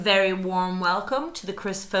Very warm welcome to the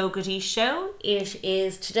Chris Fogarty Show.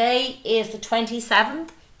 Today is the 27th,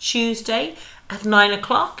 Tuesday at 9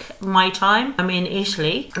 o'clock my time. I'm in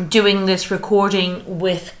Italy. I'm doing this recording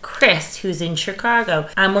with Chris, who's in Chicago,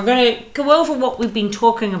 and we're going to go over what we've been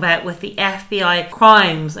talking about with the FBI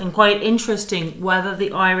crimes, and quite interesting whether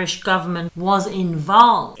the Irish government was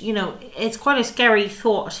involved. You know, it's quite a scary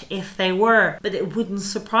thought if they were, but it wouldn't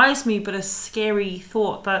surprise me, but a scary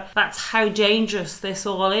thought that that's how dangerous this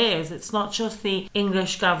all is. It's not just the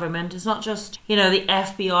English government, it's not just, the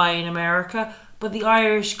FBI in America, but the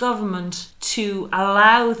Irish government to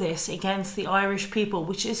allow this against the Irish people,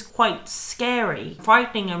 which is quite scary,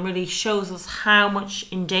 frightening, and really shows us how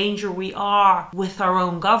much in danger we are with our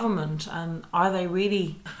own government. And are they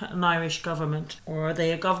really an Irish government, or are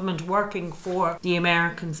they a government working for the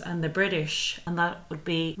Americans and the British? And that would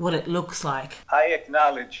be what it looks like. I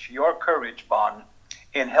acknowledge your courage, Bon,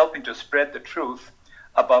 in helping to spread the truth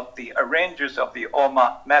about the arrangers of the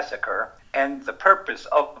Omagh massacre and the purpose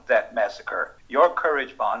of that massacre. Your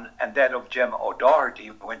courage, Bon, and that of Gemma O'Doherty,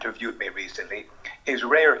 who interviewed me recently, is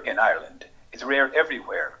rare in Ireland. It's rare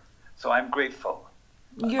everywhere. So I'm grateful.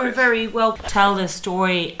 You're Chris. very well to tell this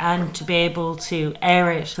story and to be able to air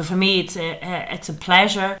it. So for me, it's a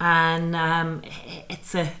pleasure, and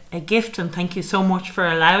it's a gift. And thank you so much for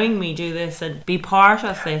allowing me to do this and be part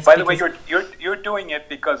of this. By the way, you're doing it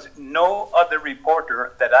because no other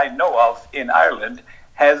reporter that I know of in Ireland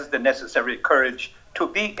has the necessary courage to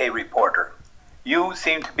be a reporter. You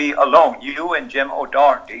seem to be alone. You and Gemma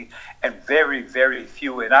O'Doherty, and very, very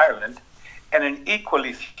few in Ireland, and an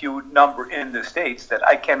equally few number in the States that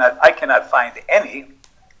I cannot find any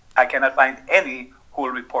who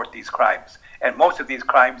will report these crimes. And most of these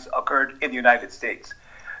crimes occurred in the United States.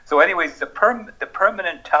 So anyways, the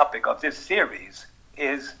permanent topic of this series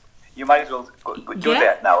is, you might as well do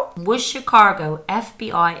that now. Was Chicago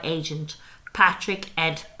FBI agent Patrick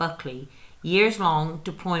Ed Buckley years-long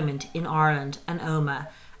deployment in Ireland and Omagh,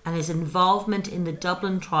 and his involvement in the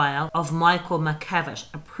Dublin trial of Michael McKevitt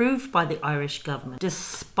approved by the Irish government,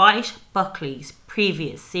 despite Buckley's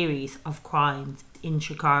previous series of crimes in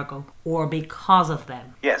Chicago, or because of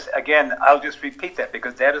them? Yes, again, I'll just repeat that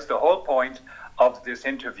because that is the whole point of this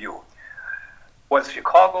interview. Was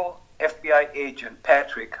Chicago FBI agent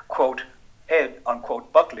Patrick, quote, Ed,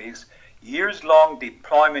 unquote, Buckley's years-long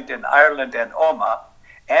deployment in Ireland and Omagh,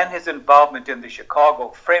 and his involvement in the Chicago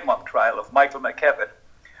frame-up trial of Michael McKevitt,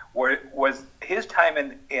 was his time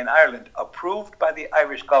in Ireland approved by the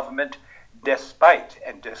Irish government despite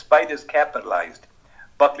is capitalized,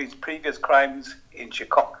 Buckley's previous crimes in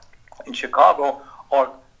Chicago,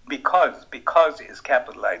 or because is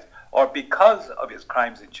capitalized, or because of his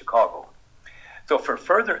crimes in Chicago. So for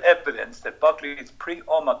further evidence that Buckley's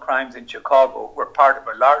pre-Omagh crimes in Chicago were part of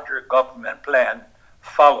a larger government plan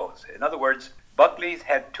follows. In other words, Buckley's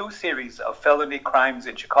had two series of felony crimes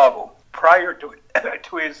in Chicago prior to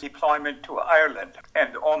his deployment to Ireland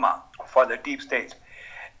and Omagh for the deep state.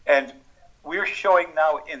 And we're showing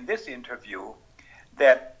now in this interview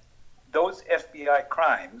that those FBI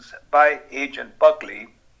crimes by Agent Buckley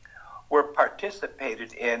were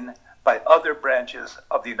participated in by other branches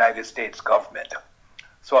of the United States government.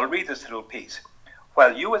 So I'll read this little piece.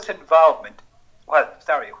 While U.S.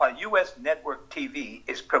 network TV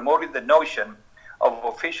is promoting the notion of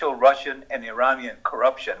official Russian and Iranian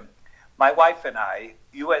corruption, my wife and I,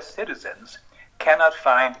 U.S. citizens, cannot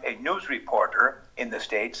find a news reporter in the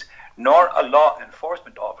States, nor a law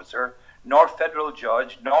enforcement officer, nor federal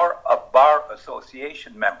judge, nor a bar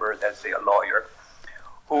association member, that's a lawyer,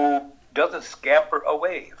 who doesn't scamper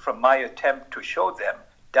away from my attempt to show them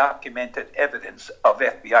documented evidence of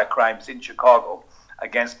FBI crimes in Chicago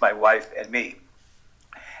against my wife and me.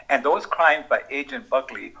 And those crimes by Agent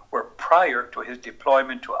Buckley were prior to his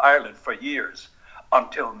deployment to Ireland for years,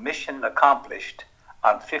 until mission accomplished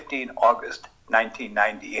on 15 August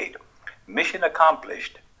 1998. Mission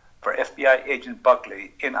accomplished for FBI Agent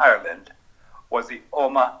Buckley in Ireland was the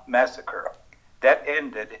Omagh massacre. That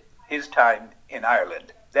ended his time in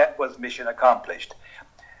Ireland. That was mission accomplished.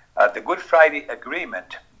 The Good Friday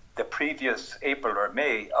Agreement, the previous April or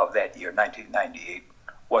May of that year, 1998,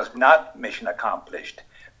 was not mission accomplished.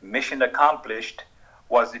 Mission accomplished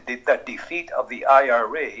was the defeat of the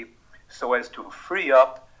IRA so as to free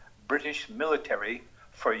up British military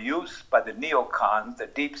for use by the neocons, the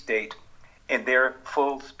deep state, in their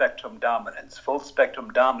full spectrum dominance. Full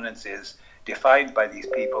spectrum dominance is defined by these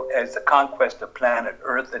people as the conquest of planet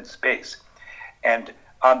Earth and space. And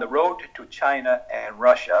on the road to China and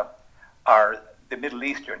Russia are the Middle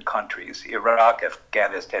Eastern countries, Iraq,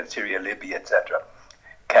 Afghanistan, Syria, Libya, etc.,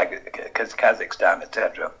 Kazakhstan,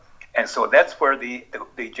 etc. And so that's where the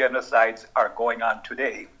genocides are going on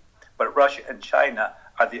today. But Russia and China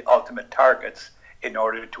are the ultimate targets in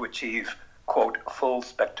order to achieve, quote, full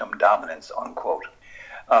spectrum dominance, unquote.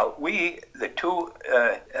 We, the two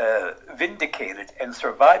vindicated and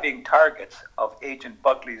surviving targets of Agent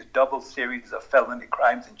Buckley's double series of felony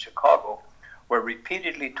crimes in Chicago, were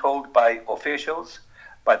repeatedly told by officials,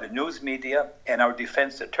 by the news media, and our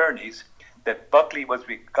defense attorneys that Buckley was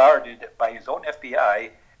regarded by his own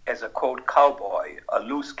FBI as a, quote, cowboy, a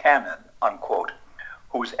loose cannon, unquote,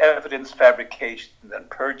 whose evidence, fabrications, and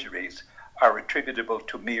perjuries are attributable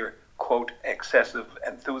to mere, quote, excessive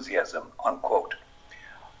enthusiasm, unquote.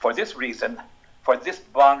 For this reason, for this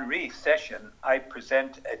Bon Ree session, I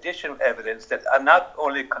present additional evidence that not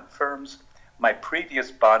only confirms my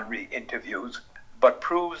previous Bon Ree interviews, but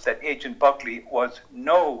proves that Agent Buckley was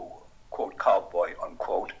no, quote, cowboy,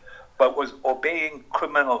 unquote, but was obeying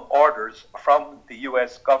criminal orders from the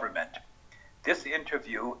U.S. government. This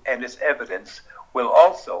interview and its evidence will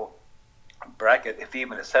also, bracket, if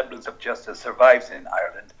even a semblance of justice survives in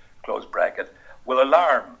Ireland, close bracket, will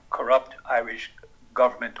alarm corrupt Irish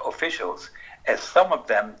government officials, as some of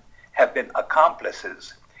them have been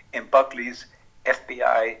accomplices in Buckley's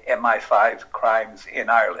FBI MI5 crimes in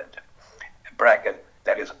Ireland, bracket,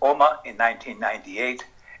 that is Omagh in 1998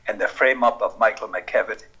 and the frame-up of Michael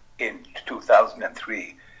McKevitt in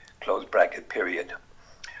 2003, close bracket, period.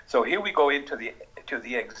 So here we go into the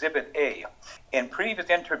Exhibit A. In previous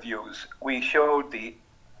interviews, we showed the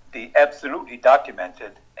absolutely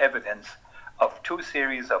documented evidence of two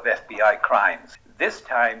series of FBI crimes. This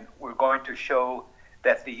time, we're going to show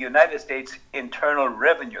that the United States Internal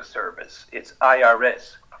Revenue Service, its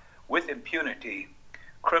IRS, with impunity,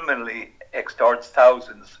 criminally extorts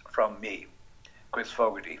thousands from me, Chris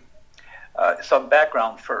Fogarty. Some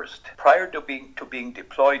background first. Prior to being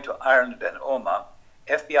deployed to Ireland and Omagh,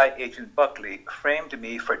 FBI agent Buckley framed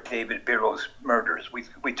me for David Birrow's murders.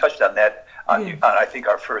 We touched on that on I think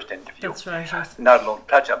our first interview. That's right. Yes. Not alone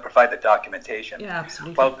touch on, provide the documentation. Yeah,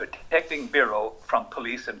 absolutely. While protecting Birrow from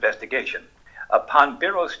police investigation. Upon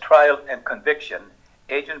Birrow's trial and conviction,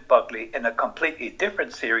 Agent Buckley, in a completely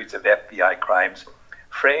different series of FBI crimes,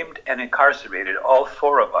 framed and incarcerated all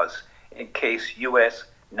four of us in case US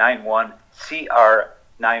 91 CR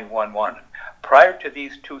 911. Prior to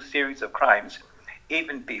these two series of crimes,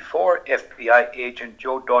 even before FBI agent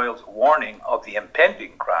Joe Doyle's warning of the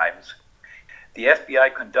impending crimes, the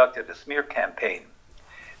FBI conducted a smear campaign.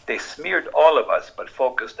 They smeared all of us, but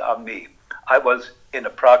focused on me. I was, in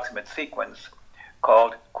approximate sequence,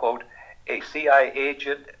 called, quote, a CIA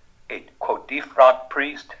agent, a, quote, defrocked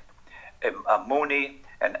priest, a Mooney,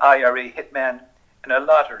 an IRA hitman, and a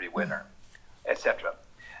lottery winner, etc.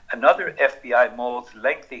 Another FBI mole's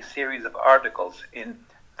lengthy series of articles in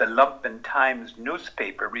the Lumpen Times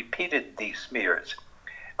newspaper repeated these smears.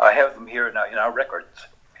 I have them here now in our records.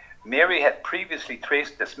 Mary had previously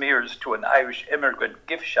traced the smears to an Irish immigrant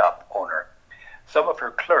gift shop owner. Some of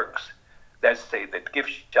her clerks, let's say the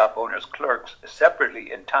gift shop owner's clerks,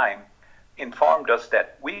 separately in time, informed us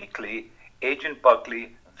that weekly Agent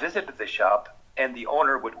Buckley visited the shop and the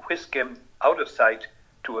owner would whisk him out of sight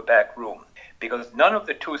to a back room. Because none of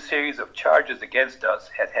the two series of charges against us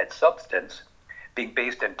had substance, being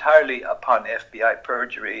based entirely upon FBI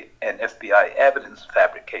perjury and FBI evidence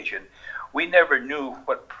fabrication, we never knew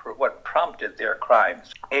what prompted their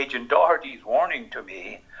crimes. Agent Doherty's warning to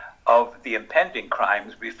me of the impending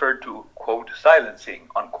crimes referred to, quote, silencing,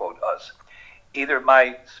 unquote, us. Either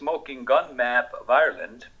my smoking gun map of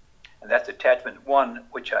Ireland, and that's attachment 1,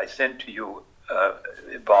 which I sent to you,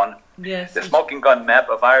 Yvonne, yes, the smoking gun map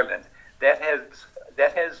of Ireland, that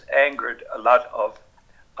has angered a lot of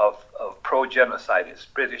pro-genocidists,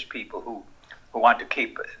 British people who want to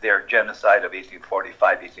keep their genocide of 1845,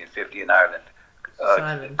 1850 in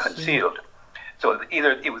Ireland concealed. Yeah. So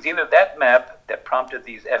it was either that map that prompted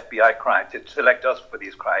these FBI crimes, to select us for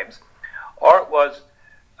these crimes, or it was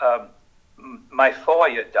my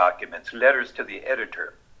FOIA documents, letters to the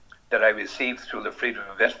editor that I received through the Freedom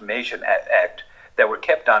of Information Act that were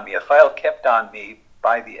kept on me, a file kept on me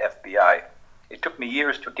by the FBI. It took me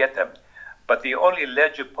years to get them, but the only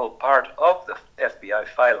legible part of the FBI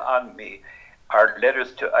file on me are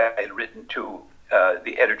letters I had written to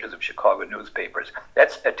the editors of Chicago newspapers.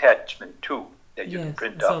 That's attachment 2 that you can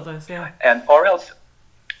print up. And or else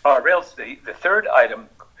the third item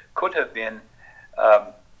could have been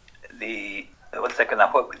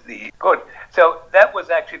So that was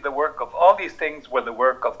actually the work of, all these things were the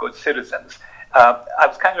work of good citizens. I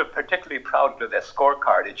was kind of particularly proud of that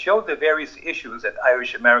scorecard. It showed the various issues that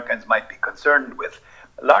Irish Americans might be concerned with,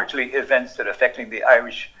 largely events that are affecting the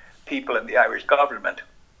Irish people and the Irish government.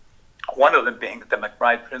 one of them being the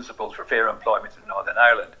McBride Principles for Fair Employment in Northern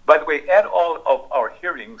Ireland. By the way, at all of our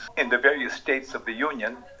hearings in the various states of the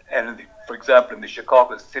Union, and for example in the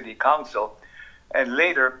Chicago City Council, and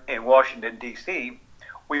later in Washington, D.C.,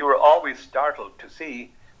 we were always startled to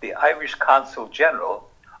see the Irish Consul General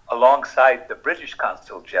alongside the British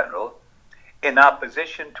Consul General in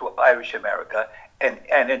opposition to Irish America and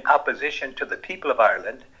in opposition to the people of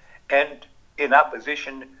Ireland and in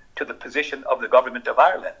opposition to the position of the government of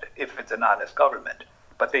Ireland, if it's an honest government.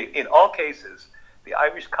 But in all cases, the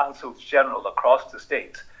Irish Consuls General across the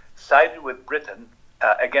states sided with Britain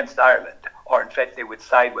against Ireland, or in fact they would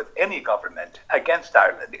side with any government against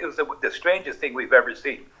Ireland. It was the strangest thing we've ever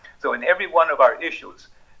seen. So in every one of our issues,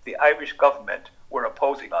 the Irish government were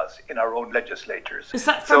opposing us in our own legislatures. Is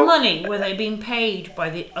that for money? Were they being paid by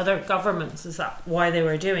the other governments? Is that why they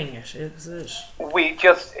were doing it? Is it? We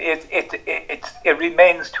just, it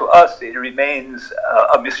remains to us, it remains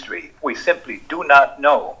a mystery. We simply do not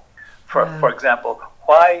know, for example,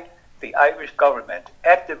 why the Irish government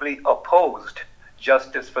actively opposed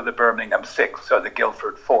justice for the Birmingham Six or the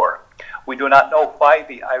Guildford Four. We do not know why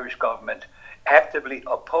the Irish government actively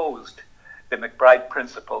opposed the McBride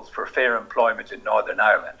Principles for Fair Employment in Northern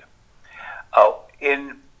Ireland.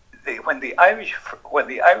 When the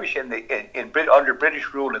Irish under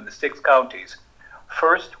British rule in the 6 counties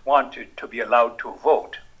first wanted to be allowed to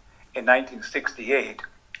vote in 1968,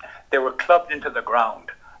 they were clubbed into the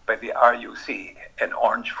ground by the RUC and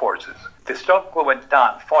Orange forces. The struggle went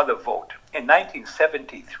on for the vote. In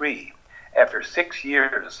 1973, after 6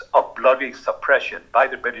 years of bloody suppression by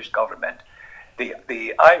the British government,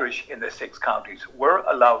 the Irish in the 6 counties were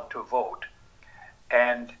allowed to vote,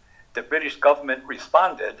 and the British government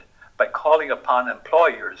responded by calling upon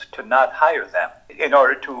employers to not hire them in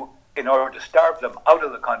order to starve them out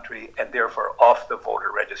of the country and therefore off the voter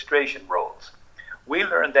registration rolls. We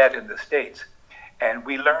learned that in the States, and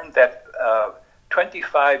we learned that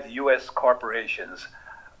 25 U.S. corporations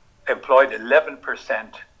employed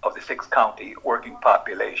 11% of the 6 county working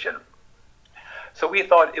population. So we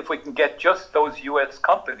thought if we can get just those U.S.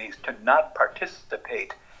 companies to not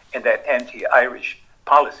participate in that anti-Irish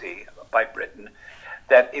policy by Britain,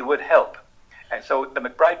 that it would help. And so the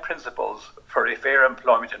McBride Principles for a Fair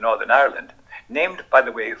Employment in Northern Ireland, named, by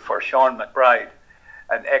the way, for Sean McBride,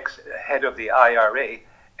 an ex-head of the IRA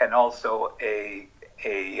and also a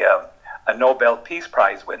Nobel Peace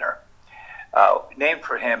Prize winner, named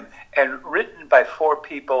for him and written by 4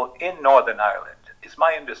 people in Northern Ireland. It's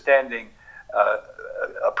my understanding a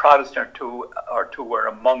Protestant or two were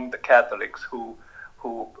among the Catholics who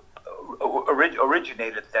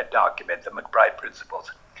originated that document, the McBride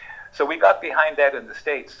Principles. So we got behind that in the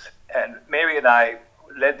States, and Mary and I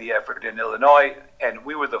led the effort in Illinois, and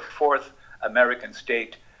we were the 4th American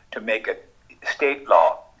state to make it state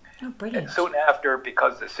law. Oh, brilliant. And soon after,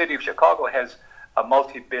 because the city of Chicago has a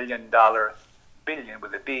multi-billion-dollar, billion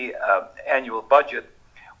with a B, annual budget,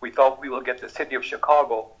 we thought we will get the city of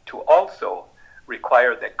Chicago to also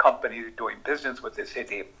require that companies doing business with the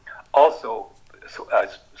city also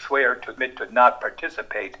swear to admit to not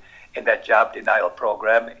participate in that job denial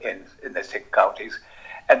program in the 6 counties.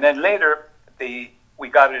 And then later, we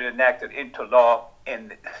got it enacted into law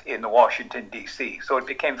in Washington, D.C. So it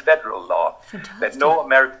became federal law. Fantastic. That no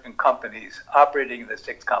American companies operating in the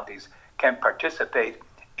 6 counties can participate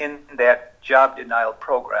in that job denial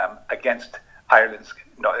program against Ireland's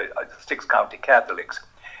 6 county Catholics.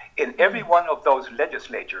 In every one of those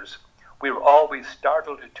legislatures, we were always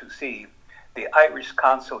startled to see the Irish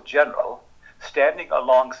Consul General standing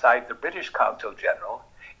alongside the British Consul General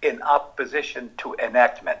in opposition to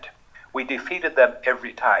enactment. We defeated them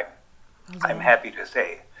every time, I'm happy to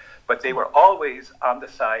say. But they were always on the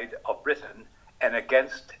side of Britain and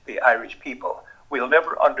against the Irish people. We'll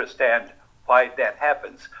never understand why that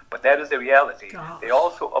happens, but that is the reality. Gosh. They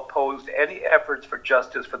also opposed any efforts for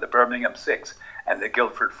justice for the Birmingham Six and the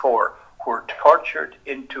Guildford Four, who were tortured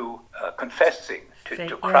into confessing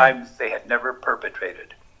to crimes they had never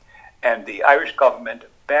perpetrated. And the Irish government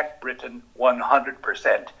backed Britain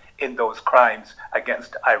 100% in those crimes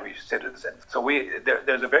against Irish citizens. So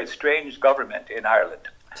there's a very strange government in Ireland.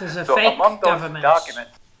 So it's a so fake among those government.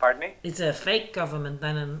 documents, pardon me? It's a fake government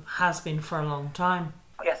then, and has been for a long time.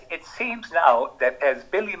 Yes, it seems now that as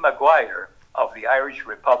Billy Maguire of the Irish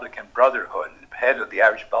Republican Brotherhood, head of the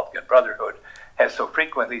Irish Republican Brotherhood, has so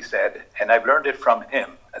frequently said, and I've learned it from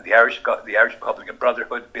him, the Irish Republican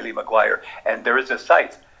Brotherhood, Billy Maguire, and there is a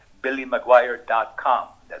site, billymaguire.com.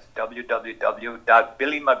 That's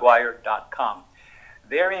www.billymaguire.com.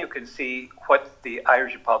 There you can see what the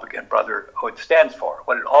Irish Republican Brotherhood stands for,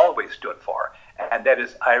 what it always stood for, and that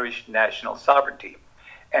is Irish national sovereignty.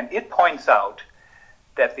 And it points out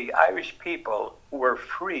that the Irish people were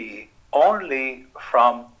free only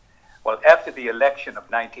from, after the election of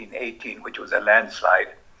 1918, which was a landslide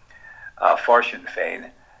for Sinn Féin,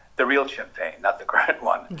 the real Sinn Féin, not the current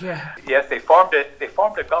one. Yeah. Yes, they formed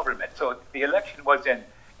a government. So the election was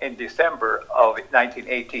in December of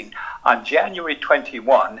 1918. On January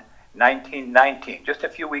 21, 1919, just a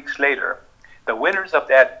few weeks later, the winners of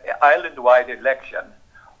that island-wide election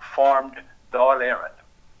formed Dáil Éireann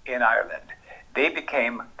in Ireland. They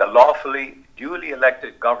became the lawfully, duly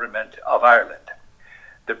elected government of Ireland.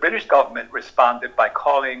 The British government responded by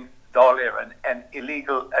calling Dáil Éireann an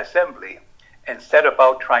illegal assembly and set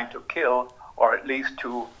about trying to kill or at least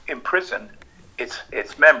to imprison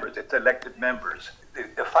its members, its elected members.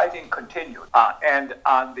 The fighting continued. And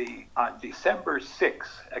on December 6,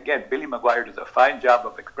 again, Billy Maguire does a fine job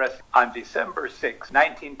of expressing, on December 6,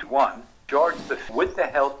 1921, George V, with the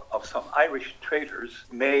help of some Irish traders,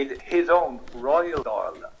 made his own royal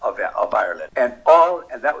Dáil of Ireland. And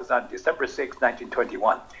that was on December 6,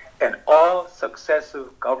 1921. And all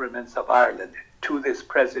successive governments of Ireland to this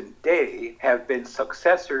present day have been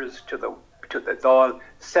successors to the Dáil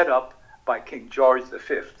set up by King George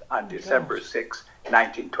V on December 6,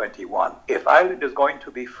 1921. If Ireland is going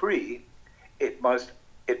to be free, it must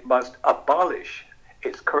abolish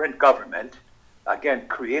its current government, again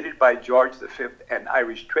created by George V and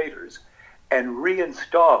Irish traders, and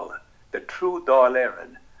reinstall the true Dáil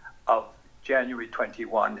Éireann of January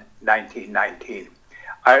 21, 1919.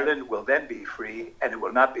 Ireland will then be free, and it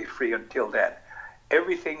will not be free until then.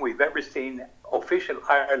 Everything we've ever seen official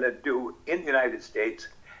Ireland do in the United States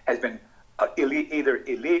has been either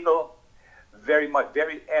illegal, very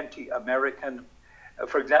anti-American.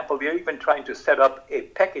 For example, they're even trying to set up a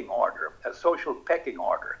pecking order, a social pecking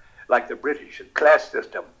order, like the British class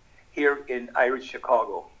system here in Irish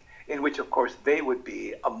Chicago, in which, of course, they would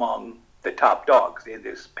be among the top dogs in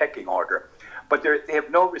this pecking order. But they have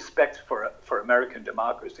no respect for American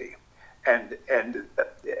democracy. And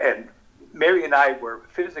Mary and I were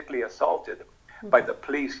physically assaulted by the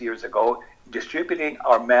police years ago, distributing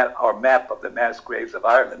our map of the mass graves of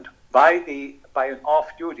Ireland by an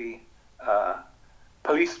off-duty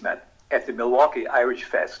policeman at the Milwaukee Irish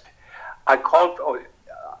Fest.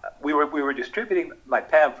 We were distributing my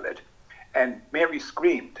pamphlet, and Mary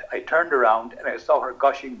screamed. I turned around and I saw her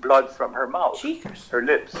gushing blood from her mouth, Cheekers. her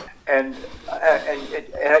lips, and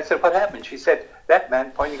I said, "What happened?" She said, "That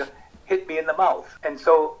man pointing hit me in the mouth." And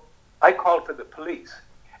so I called for the police,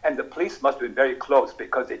 and the police must have been very close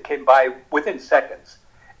because it came by within seconds.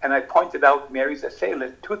 And I pointed out Mary's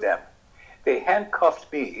assailant to them. They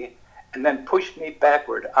handcuffed me and then pushed me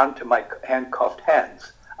backward onto my handcuffed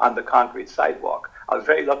hands on the concrete sidewalk. I was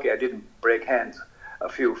very lucky I didn't break hands, a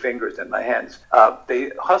few fingers in my hands. They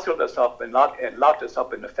hustled us up and locked us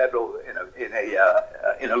up in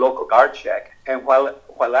a local guard shack. And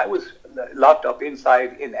while I was locked up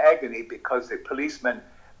inside in agony because the policeman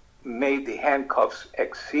made the handcuffs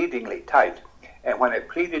exceedingly tight, and when I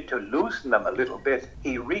pleaded to loosen them a little bit,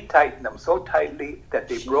 he retightened them so tightly that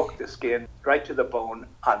they broke the skin right to the bone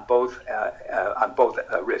on both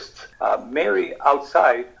wrists. Mary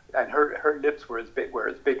outside, and her lips were as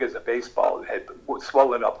big as a baseball, had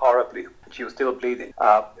swollen up horribly. She was still bleeding.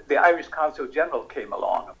 The Irish Consul General came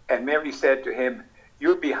along, and Mary said to him,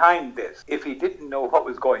 "You're behind this." If he didn't know what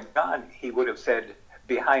was going on, he would have said,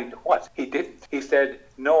 "Behind what?" He didn't. He said,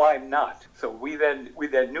 "No, I'm not." So we then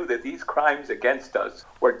knew that these crimes against us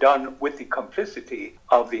were done with the complicity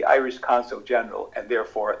of the Irish Consul General and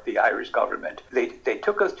therefore the Irish government. They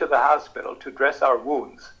took us to the hospital to dress our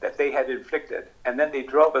wounds that they had inflicted, and then they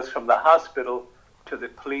drove us from the hospital to the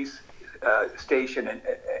police station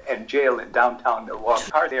and jail in downtown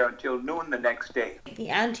Milwaukee. We were there until noon the next day. The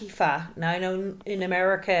Antifa, now I know in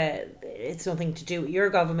America it's nothing to do with your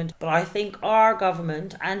government, but I think our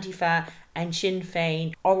government, Antifa and Sinn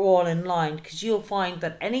Féin, are all in line, because you'll find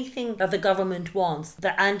that anything that the government wants,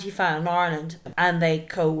 the Antifa in Ireland, and they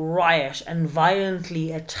go riot and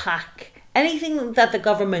violently attack anything that the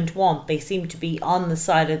government want, they seem to be on the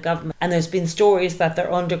side of government. And there's been stories that they're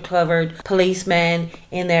undercover policemen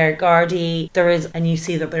in their Gardaí. And you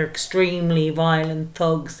see that they're extremely violent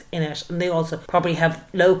thugs in it. And they also probably have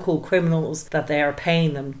local criminals that they are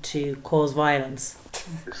paying them to cause violence.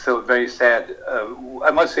 So very sad.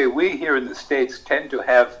 I must say, we here in the States tend to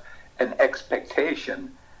have an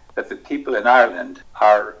expectation that the people in Ireland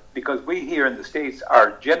are, because we here in the States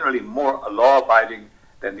are generally more law-abiding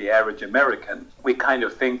than the average American, we kind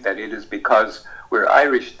of think that it is because we're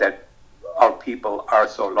Irish that our people are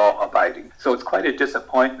so law-abiding. So it's quite a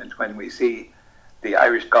disappointment when we see the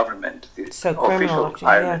Irish government, the so criminal, official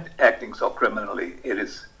Ireland, acting so criminally. It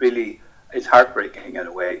is really, it's heartbreaking in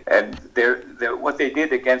a way. And what they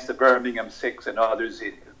did against the Birmingham Six and others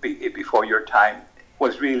before your time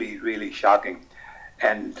was really, really shocking.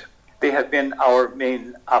 And they have been our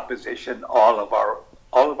main opposition. All of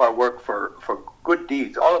our work for good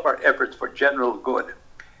deeds, all of our efforts for general good,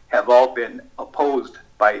 have all been opposed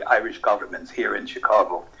by Irish governments here in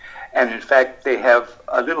Chicago. And in fact, they have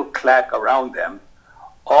a little claque around them.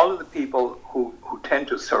 All of the people who tend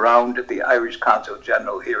to surround the Irish Consul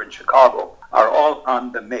General here in Chicago are all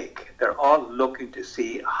on the make. They're all looking to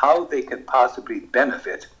see how they can possibly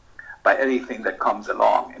benefit by anything that comes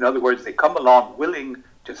along. In other words, they come along willing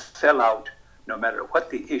to sell out no matter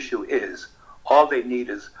what the issue is. All they need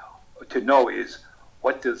is to know is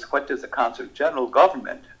what does the Consul General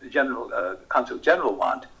government, the Consul General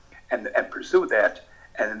want, and pursue that.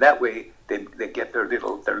 And in that way, they get their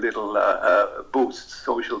little boosts,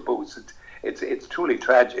 social boosts. It's truly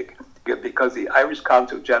tragic because the Irish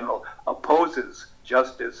Consul General opposes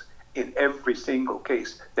justice in every single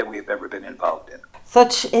case that we've ever been involved in.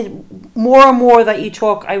 More and more that you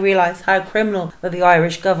talk, I realise how criminal that the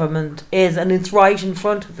Irish government is, and it's right in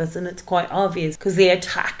front of us, and it's quite obvious because they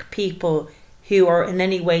attack people who are in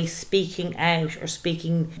any way speaking out or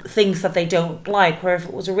speaking things that they don't like, where if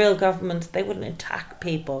it was a real government, they wouldn't attack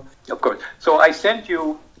people. Of course. So I sent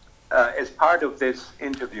you, as part of this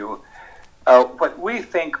interview, what we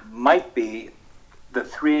think might be the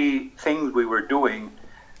three things we were doing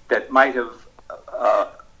that might have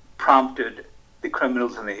prompted the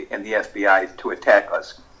criminals in the FBI to attack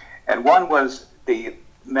us. And one was the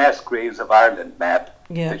mass graves of Ireland map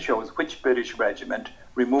that shows which British regiment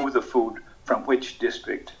removed the food from which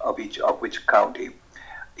district of which county.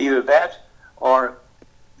 Either that or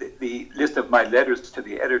the list of my letters to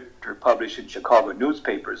the editor published in Chicago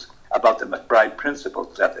newspapers about the McBride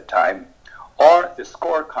principles at the time, or the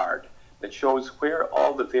scorecard that shows where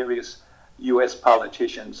all the various U.S.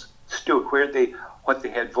 politicians stood, what they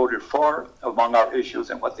had voted for among our issues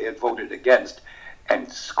and what they had voted against,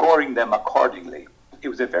 and scoring them accordingly. It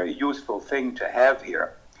was a very useful thing to have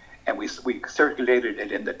here, and we circulated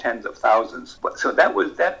it in the tens of thousands. So that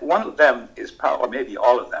one of them is or maybe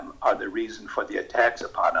all of them are the reason for the attacks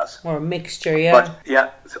upon us. Or a mixture, yeah.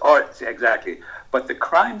 But exactly. But the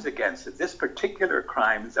crimes against it, this particular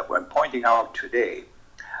crimes that we're pointing out today,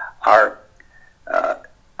 are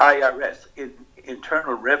IRS,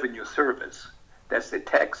 Internal Revenue Service. That's the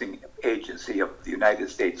taxing agency of the United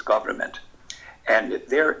States government. And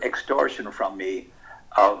their extortion from me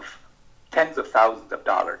of tens of thousands of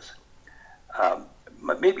dollars,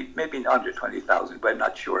 maybe under 20,000, but I'm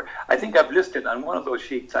not sure. I think I've listed on one of those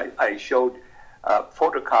sheets, I showed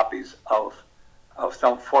photocopies of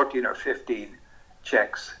some 14 or 15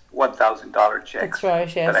 checks, $1,000 checks. That's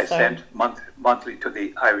right, yes, that I sent monthly to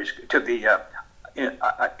the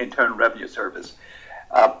Internal Revenue Service.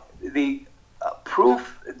 The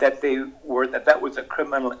proof that that was a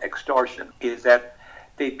criminal extortion is that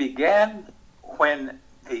they began when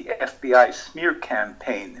the FBI smear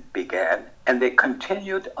campaign began, and they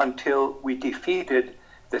continued until we defeated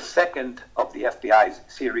the second of the FBI's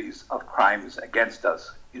series of crimes against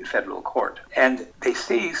us in federal court. And they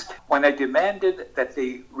ceased when I demanded that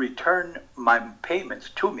they return my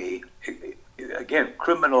payments to me, again,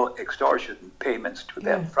 criminal extortion payments to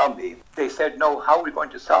them from me. They said, no, how are we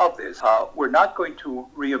going to solve this? We're not going to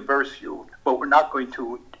reimburse you, but we're not going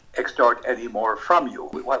to extort any more from you.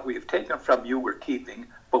 What we've taken from you, we're keeping,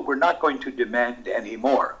 but we're not going to demand any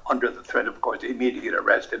more, under the threat, of course, immediate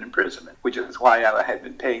arrest and imprisonment, which is why I had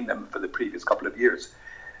been paying them for the previous couple of years.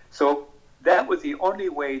 So that was the only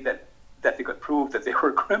way that they could prove that they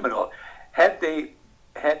were criminal. Had they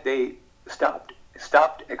stopped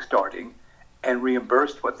extorting and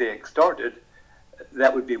reimbursed what they extorted,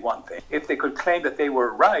 that would be one thing. If they could claim that they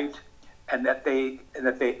were right and that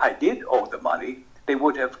I did owe the money, they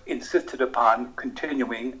would have insisted upon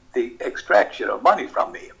continuing the extraction of money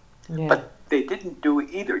from me. Yeah. But they didn't do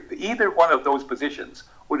either. Either one of those positions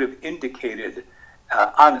would have indicated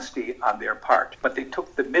honesty on their part. But they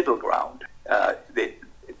took the middle ground. They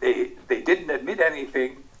didn't admit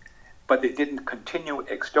anything, but they didn't continue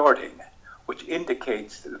extorting, which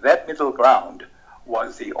indicates that middle ground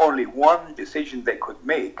was the only one decision they could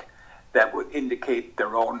make that would indicate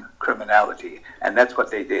their own criminality. And that's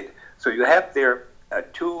what they did. So you have there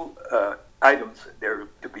two items there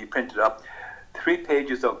to be printed up, 3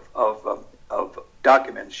 pages of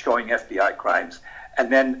documents showing FBI crimes, and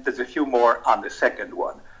then there's a few more on the second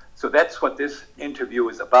one. So that's what this interview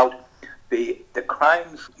is about. The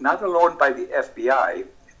crimes, not alone by the FBI,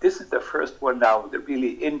 this is the first one now that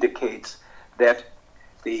really indicates that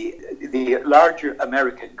the larger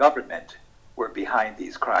American government were behind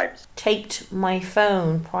these crimes. Taped my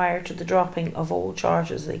phone prior to the dropping of all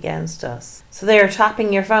charges against us. So they are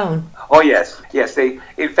tapping your phone? Oh yes. They,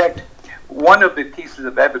 in fact, one of the pieces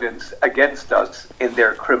of evidence against us in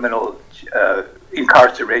their criminal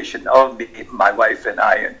incarceration of me, my wife and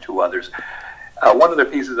I and two others, one of the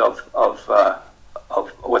pieces of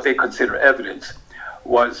what they consider evidence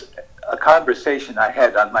was a conversation I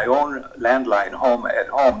had on my own landline at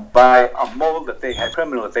home by a mole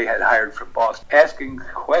criminal that they had hired from Boston, asking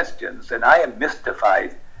questions, and I am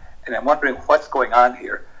mystified, and I'm wondering what's going on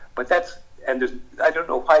here. But I don't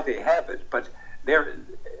know why they have it, but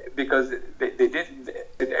because they didn't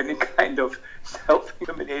any kind of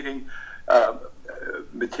self-incriminating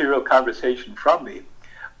material conversation from me.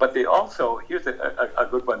 But they also, here's a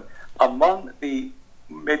good one, among the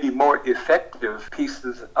maybe more effective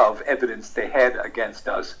pieces of evidence they had against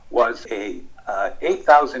us was a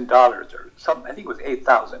 $8,000 or something, I think it was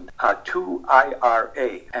 $8,000 to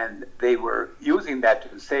IRA, and they were using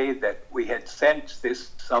that to say that we had sent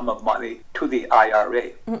this sum of money to the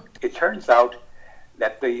IRA. It turns out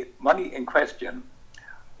that the money in question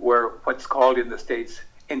were what's called in the States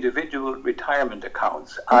individual retirement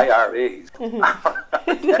accounts, IRAs. But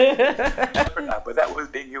that was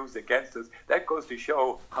being used against us. That goes to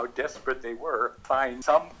show how desperate they were to find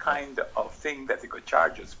some kind of thing that they could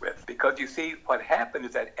charge us with. Because you see, what happened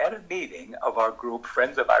is that at a meeting of our group,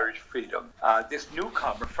 Friends of Irish Freedom, this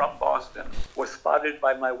newcomer from Boston was spotted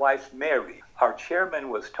by my wife, Mary. Our chairman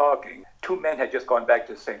was talking. Two men had just gone back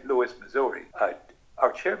to St. Louis, Missouri.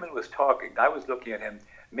 Our chairman was talking. I was looking at him.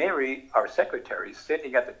 Mary, our secretary,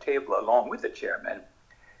 sitting at the table along with the chairman,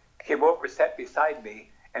 came over, sat beside me,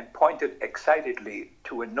 and pointed excitedly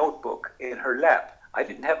to a notebook in her lap. I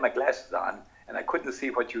didn't have my glasses on, and I couldn't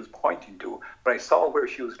see what she was pointing to, but I saw where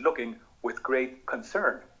she was looking with great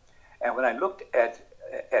concern. And when I looked at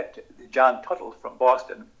John Tuttle from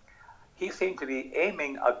Boston, he seemed to be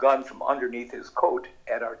aiming a gun from underneath his coat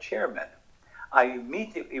at our chairman. I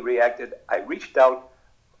immediately reacted. I reached out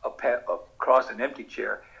across an empty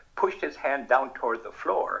chair, pushed his hand down toward the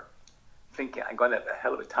floor, thinking I'm going to have a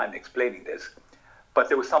hell of a time explaining this. But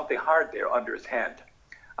there was something hard there under his hand.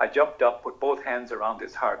 I jumped up, put both hands around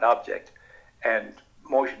this hard object, and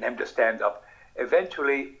motioned him to stand up.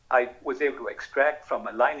 Eventually, I was able to extract from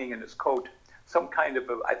a lining in his coat some kind of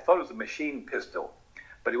I thought it was a machine pistol,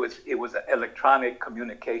 but it was an electronic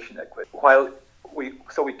communication equipment.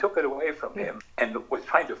 So we took it away from him and was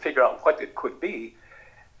trying to figure out what it could be.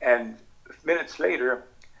 And minutes later,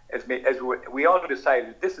 as we all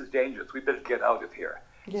decided, this is dangerous, we better get out of here.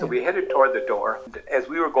 Yeah. So we headed toward the door. As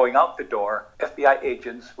we were going out the door, FBI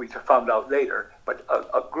agents, we found out later, but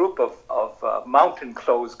a group of mountain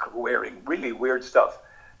clothes wearing, really weird stuff,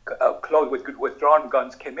 clothes with drawn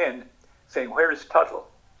guns came in saying, "Where's Tuttle?"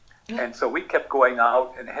 Yeah. And so we kept going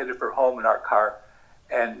out and headed for home in our car.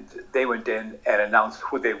 And they went in and announced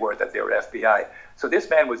who they were, that they were FBI. So this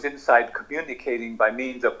man was inside communicating by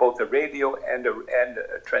means of both a radio and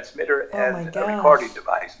a transmitter and a recording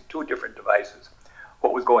device, two different devices,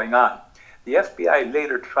 what was going on. The FBI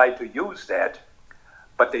later tried to use that,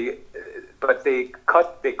 but they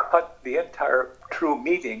cut the entire true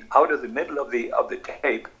meeting out of the middle of the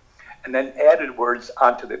tape, and then added words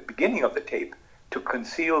onto the beginning of the tape to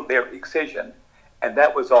conceal their excision, and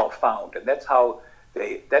that was all found, and that's how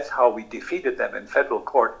we defeated them in federal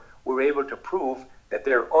court. We were able to prove that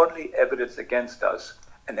their only evidence against us,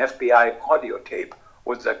 an FBI audio tape,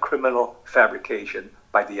 was a criminal fabrication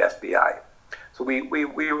by the FBI. So we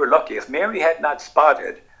were lucky. If Mary had not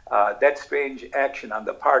spotted that strange action on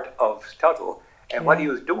the part of Tuttle, and what he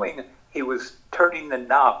was doing, he was turning the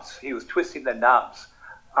knobs, he was twisting the knobs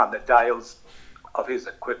on the dials of his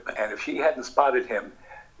equipment. And if she hadn't spotted him,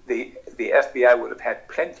 the FBI would have had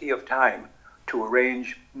plenty of time to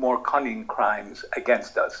arrange more cunning crimes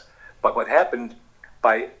against us. But what happened,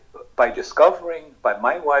 by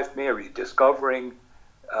my wife Mary discovering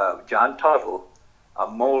John Tuttle, a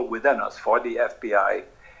mole within us for the FBI,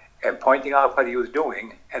 and pointing out what he was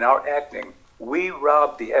doing and our acting, we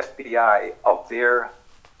robbed the FBI of their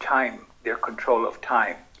time, their control of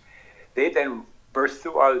time. They then burst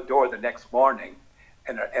through our door the next morning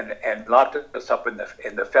and locked us up in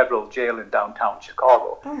the federal jail in downtown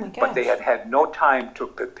Chicago. Oh my gosh. But they had no time to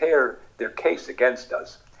prepare their case against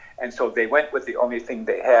us. And so they went with the only thing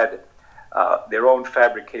they had, their own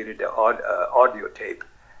fabricated audio tape,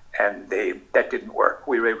 and that didn't work.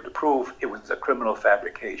 We were able to prove it was a criminal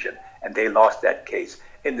fabrication, and they lost that case.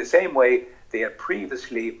 In the same way, they had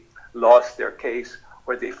previously lost their case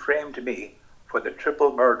where they framed me for the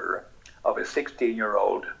triple murder of a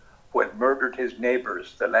 16-year-old who had murdered his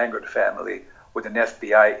neighbors, the Langard family, with an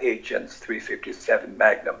FBI agent's .357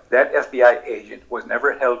 Magnum. That FBI agent was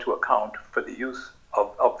never held to account for the use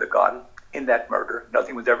of the gun in that murder.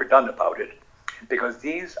 Nothing was ever done about it, because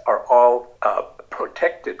these are all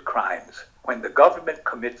protected crimes. When the government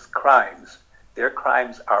commits crimes, their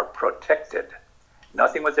crimes are protected.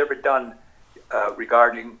 Nothing was ever done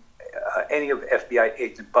regarding any of FBI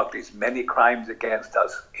Agent Buckley's many crimes against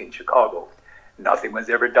us in Chicago. Nothing was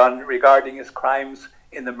ever done regarding his crimes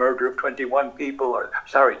in the murder of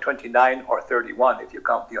 29 or 31, if you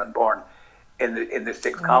count the unborn, in the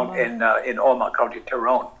sixth count in Omagh, County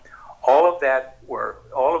Tyrone. All of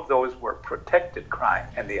those were protected crimes,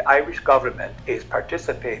 and the Irish government is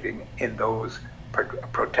participating in those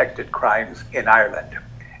protected crimes in Ireland.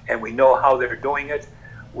 And we know how they're doing it.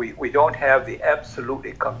 We don't have the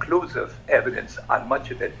absolutely conclusive evidence on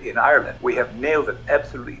much of it in Ireland. We have nailed it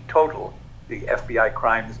absolutely total, the FBI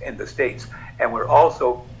crimes in the States. And we're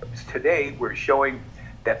also, today, we're showing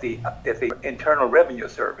that the Internal Revenue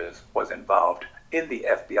Service was involved in the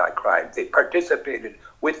FBI crimes. They participated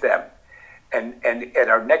with them. And at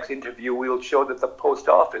our next interview, we'll show that the post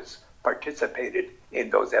office participated in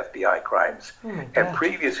those FBI crimes. And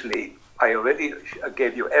previously, I already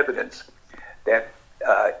gave you evidence that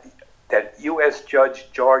U.S.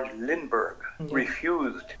 Judge George Lindbergh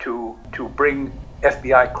refused to bring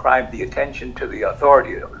FBI crime, the attention to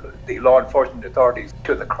the law enforcement authorities,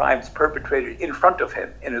 to the crimes perpetrated in front of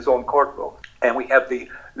him in his own courtroom. And we have the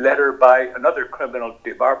letter by another criminal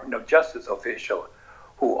Department of Justice official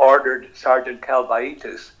who ordered Sergeant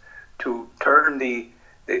Calvaitis to turn the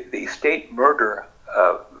state murder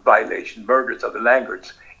murders of the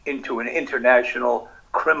Langards, into an international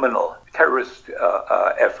criminal terrorist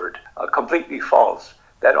effort, completely false.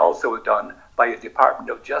 That also was done by a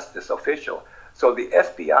Department of Justice official. So the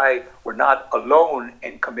FBI were not alone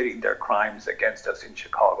in committing their crimes against us in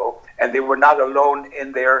Chicago, and they were not alone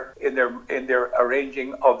in their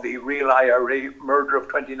arranging of the real IRA murder of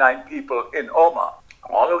 29 people in Omagh.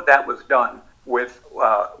 All of that was done with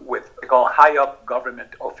high up government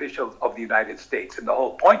officials of the United States, and the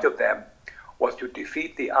whole point of them was to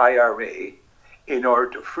defeat the IRA in order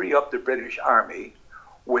to free up the British Army,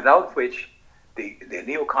 without which the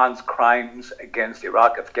neocons' crimes against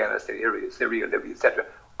Iraq, Afghanistan, Syria, Libya, etc.,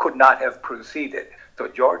 could not have proceeded. So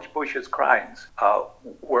George Bush's crimes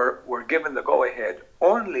were given the go-ahead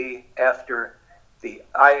only after the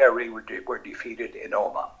IRA were defeated in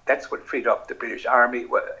Omagh. That's what freed up the British Army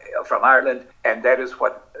from Ireland, and that is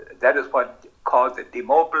what caused the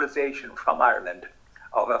demobilization from Ireland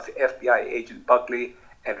of FBI Agent Buckley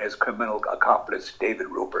and his criminal accomplice, David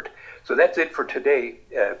Rupert. So that's it for today.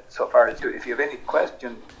 So far as if you have any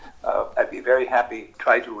question, I'd be very happy to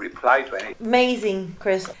try to reply to any. Amazing,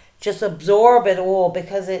 Chris. Just absorb it all,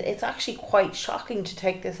 because it's actually quite shocking to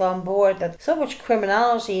take this on board, that so much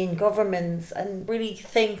criminality in governments, and really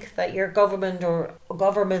think that your government or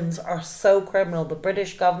governments are so criminal. The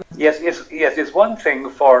British government. Yes, it's one thing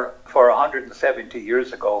for 170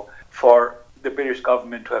 years ago for the British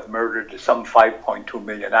government to have murdered some 5.2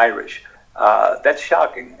 million Irish. That's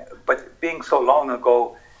shocking, but being so long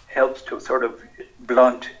ago helps to sort of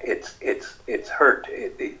blunt its hurt,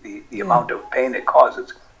 the amount of pain it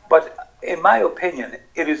causes. But in my opinion,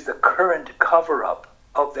 it is the current cover-up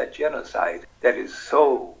of that genocide that is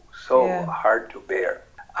so hard to bear.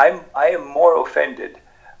 I am more offended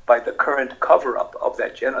by the current cover-up of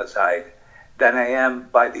that genocide than I am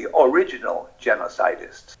by the original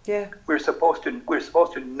genocidists. Yeah, we're supposed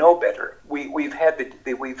to know better. We've had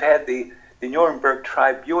the Nuremberg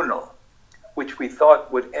Tribunal, which we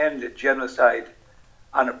thought would end genocide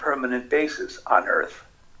on a permanent basis on Earth,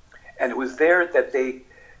 and it was there that they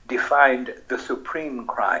defined the supreme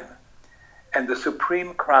crime, and the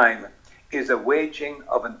supreme crime is a waging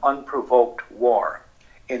of an unprovoked war,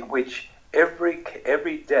 in which every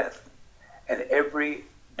death and every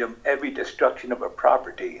destruction of a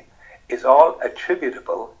property is all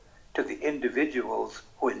attributable to the individuals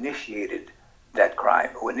who initiated that crime,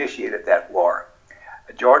 who initiated that war.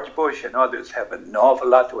 George Bush and others have an awful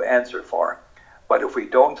lot to answer for, but if we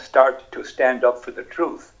don't start to stand up for the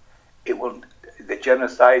truth, the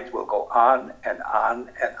genocides will go on and on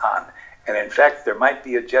and on. And in fact, there might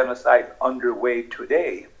be a genocide underway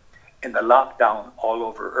today in the lockdown all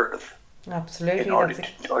over Earth. Absolutely.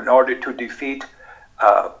 In order to defeat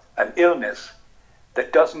an illness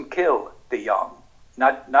that doesn't kill the young,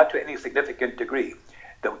 not to any significant degree.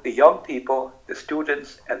 The young people, the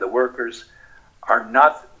students and the workers are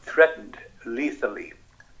not threatened lethally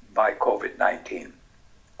by COVID-19.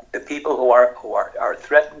 The people who are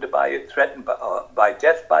threatened by it, threatened by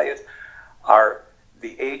death by it, are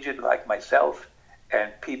the aged like myself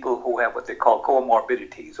and people who have what they call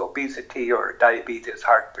comorbidities, obesity or diabetes,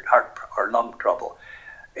 heart or lung trouble.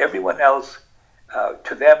 Everyone else,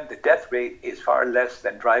 to them, the death rate is far less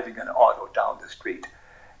than driving an auto down the street.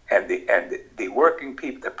 And the working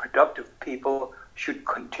people, the productive people, should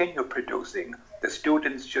continue producing. The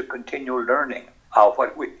students should continue learning.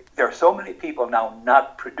 There are so many people now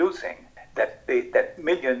not producing that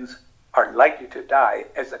millions are likely to die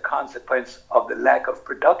as a consequence of the lack of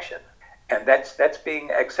production, and that's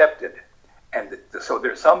being accepted. And so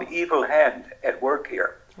there's some evil hand at work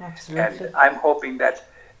here. Absolutely. And I'm hoping that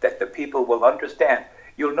the people will understand.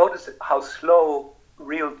 You'll notice how slow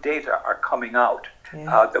real data are coming out.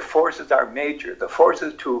 Yeah. The forces are major. The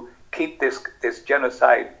forces to keep this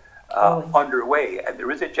genocide underway, and there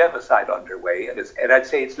is a genocide underway, and I'd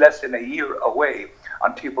say it's less than a year away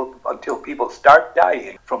until people start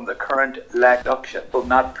dying from the current lack of production, will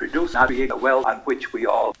not produce, not create a well on which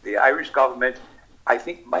the Irish government, I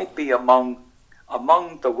think, might be among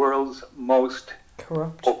the world's most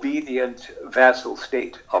corrupt, obedient vassal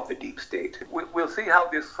state of the deep state. We'll see how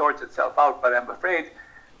this sorts itself out, but I'm afraid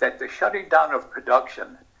that the shutting down of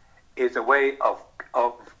production is a way of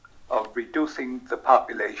reducing the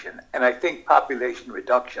population. And I think population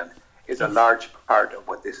reduction is a large part of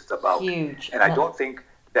what this is about. Huge. And I don't think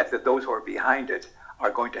that those who are behind it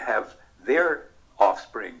are going to have their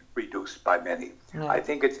offspring reduced by many. No. I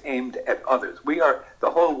think it's aimed at others. The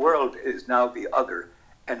whole world is now the other,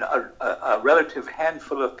 and a relative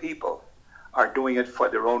handful of people are doing it for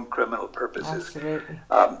their own criminal purposes. Absolutely.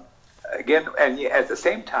 Again, and at the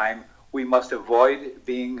same time, we must avoid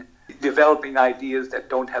developing ideas that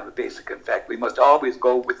don't have a basic effect. We must always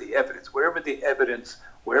go with the evidence,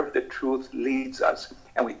 wherever the truth leads us,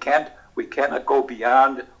 and we cannot go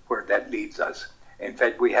beyond where that leads us. In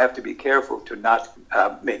fact, we have to be careful to not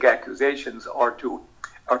make accusations or to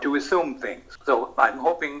assume things. So I'm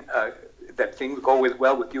hoping that things go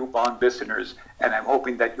well with you, bond listeners, and I'm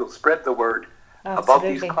hoping that you'll spread the word about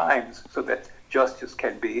these crimes so that justice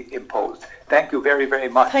can be imposed. Thank you very, very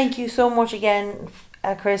much. Thank you so much again,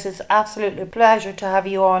 Chris. It's absolutely a pleasure to have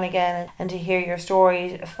you on again and to hear your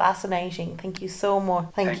story. Fascinating. Thank you so much.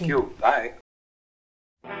 Thank you. Bye.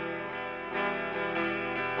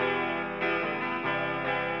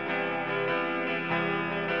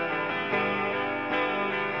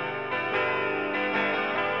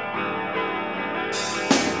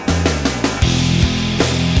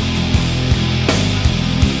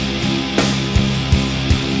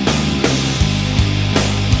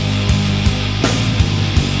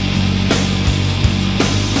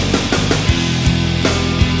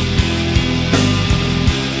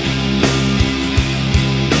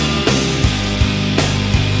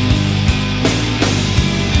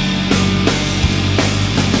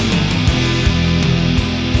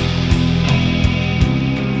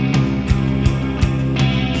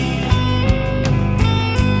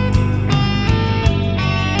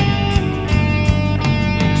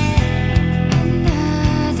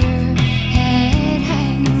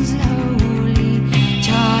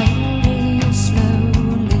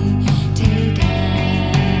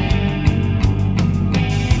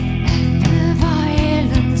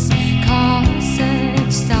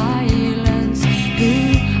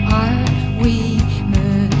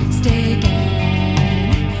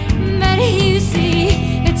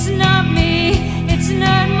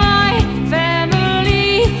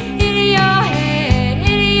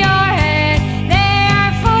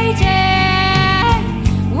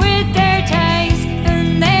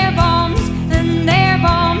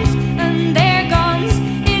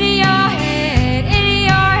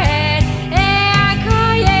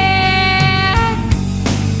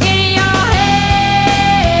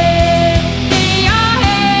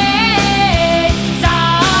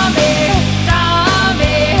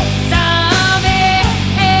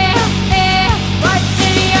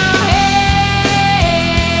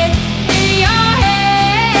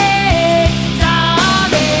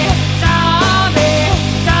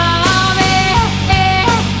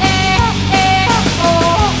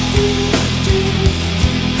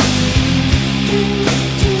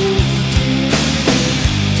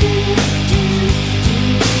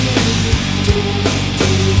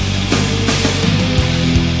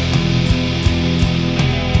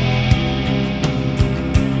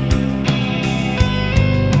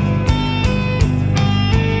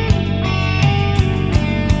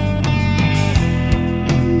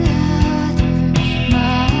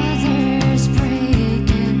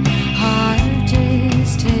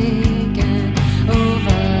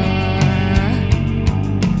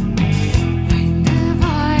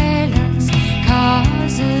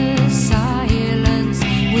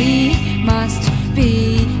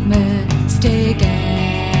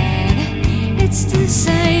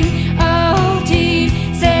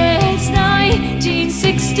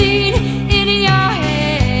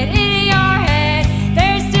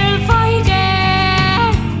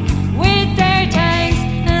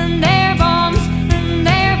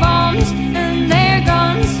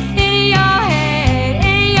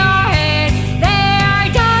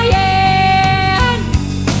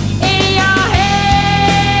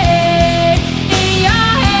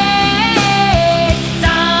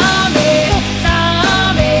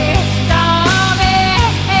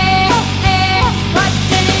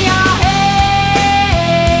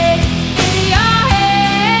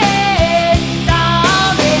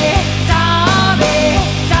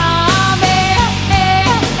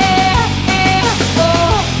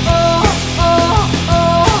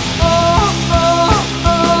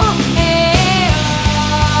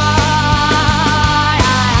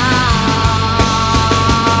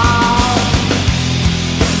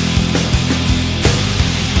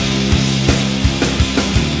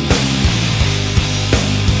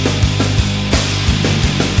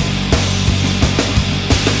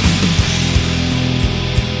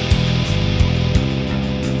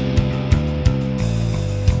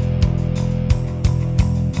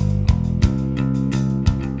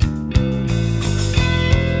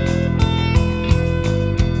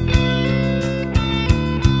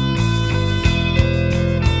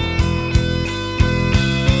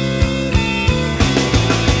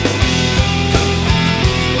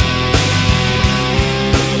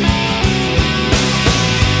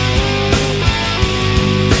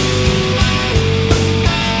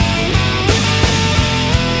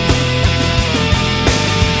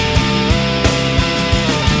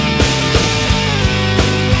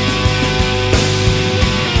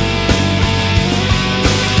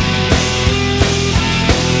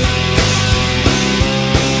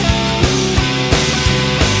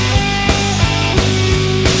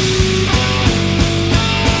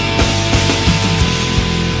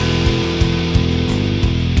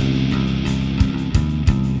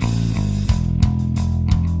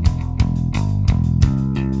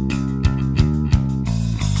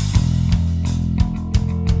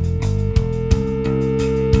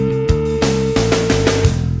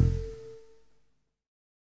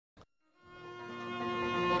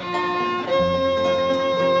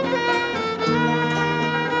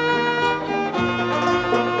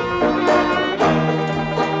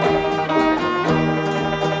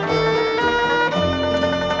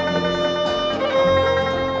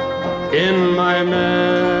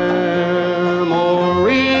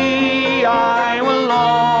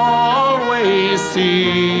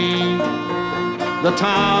 the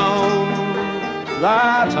town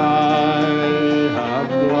that I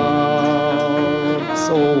have loved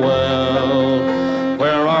so well,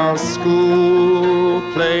 where our school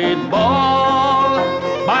played ball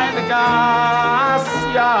by the gas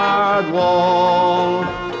yard wall,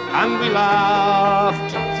 and we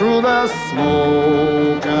laughed through the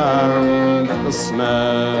smoke and the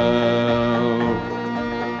smell.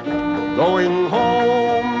 Going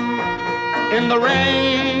home in the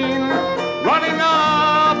rain, running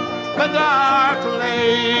up the dark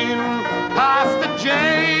lane, past the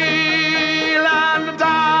jail and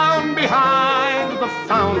down behind the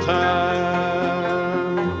fountain.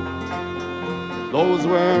 Those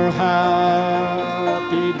were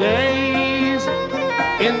happy days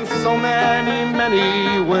in so many,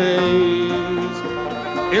 many ways,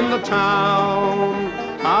 in the town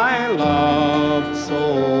I loved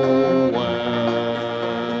so well.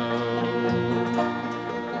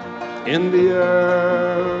 In the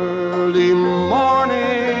early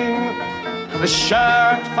morning, the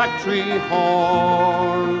shirt factory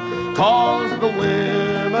horn calls the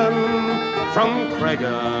women from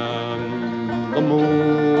Cregan, the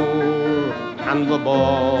moor and the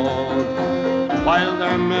bog, while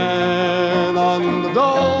their men on the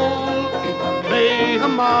dole play the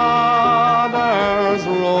mother's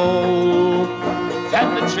role, fed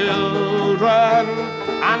the children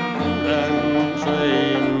and then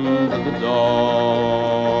trained the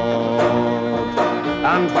dog.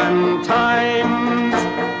 And when times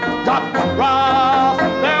got rough,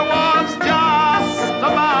 there was just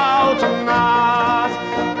about enough,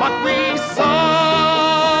 but we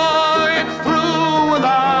saw it through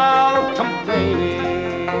without complaining.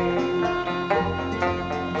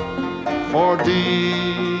 For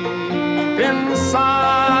deep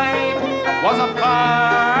inside was a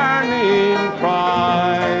burning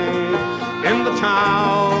pride in the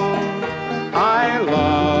town I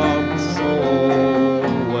loved so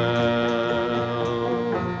well.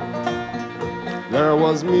 There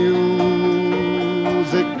was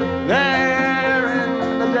music there in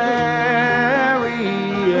the dairy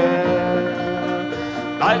air,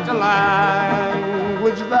 like a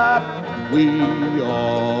language that we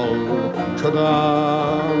all could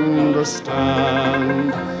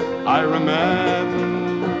understand. I remember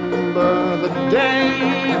the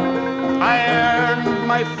day I earned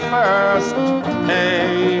my first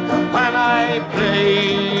pay, when I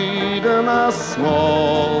played in a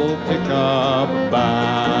small pickup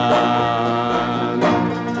band.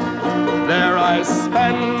 There I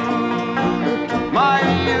spent my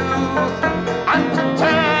youth, and to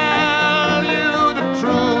tell you the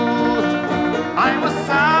truth, I was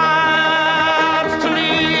sad to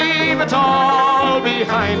leave it all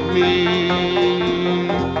behind me.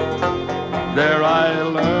 There I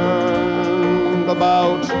learned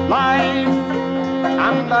about life,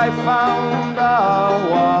 and I found a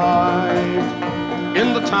wife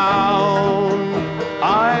in the town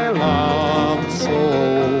I loved so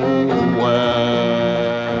well.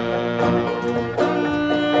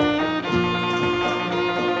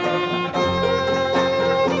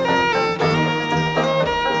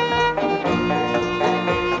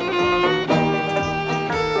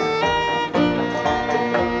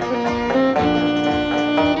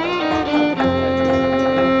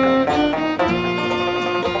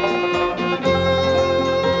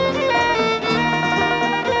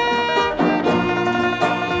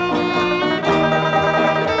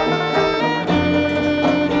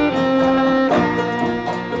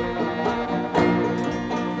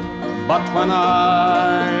 But when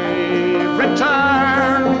I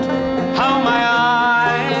returned, how my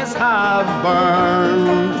eyes have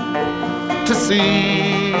burned to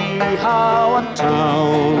see how a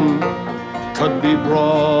town could be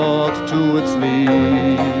brought to its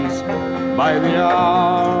knees by the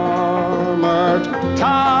armored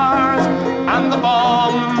cars and the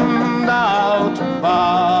bombed out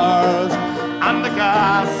bars and the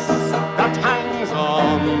gas that hangs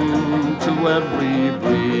on to every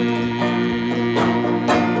breeze.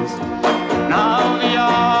 Now the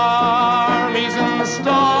army's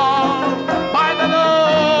installed by the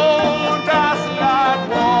old gas yard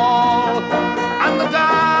wall, and the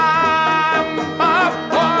damp of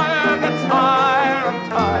fire gets higher and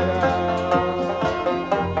higher.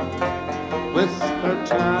 With their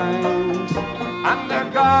tanks and their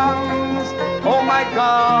guns, oh my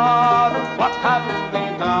God, what have they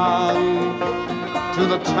done to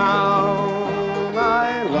the town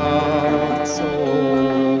I loved so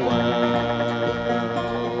well?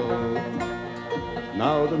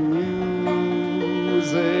 Now the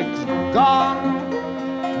music's gone,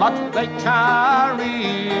 but they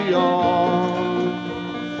carry on,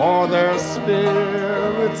 for their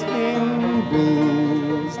spirits being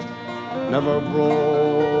bruised, never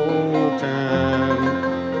broken.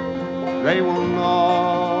 They will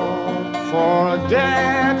not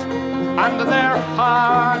forget, and their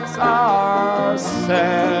hearts are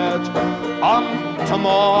set on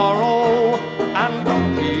tomorrow and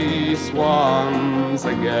peace once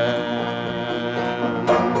again.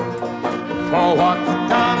 For what's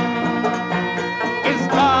done is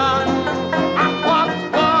done, and what's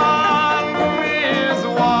won is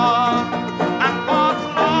won, and what's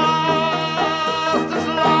lost is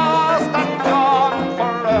lost and gone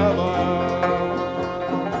forever.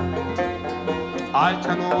 I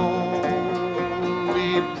can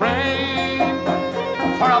only pray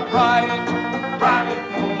for a bright, bright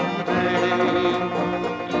new day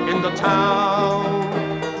in the town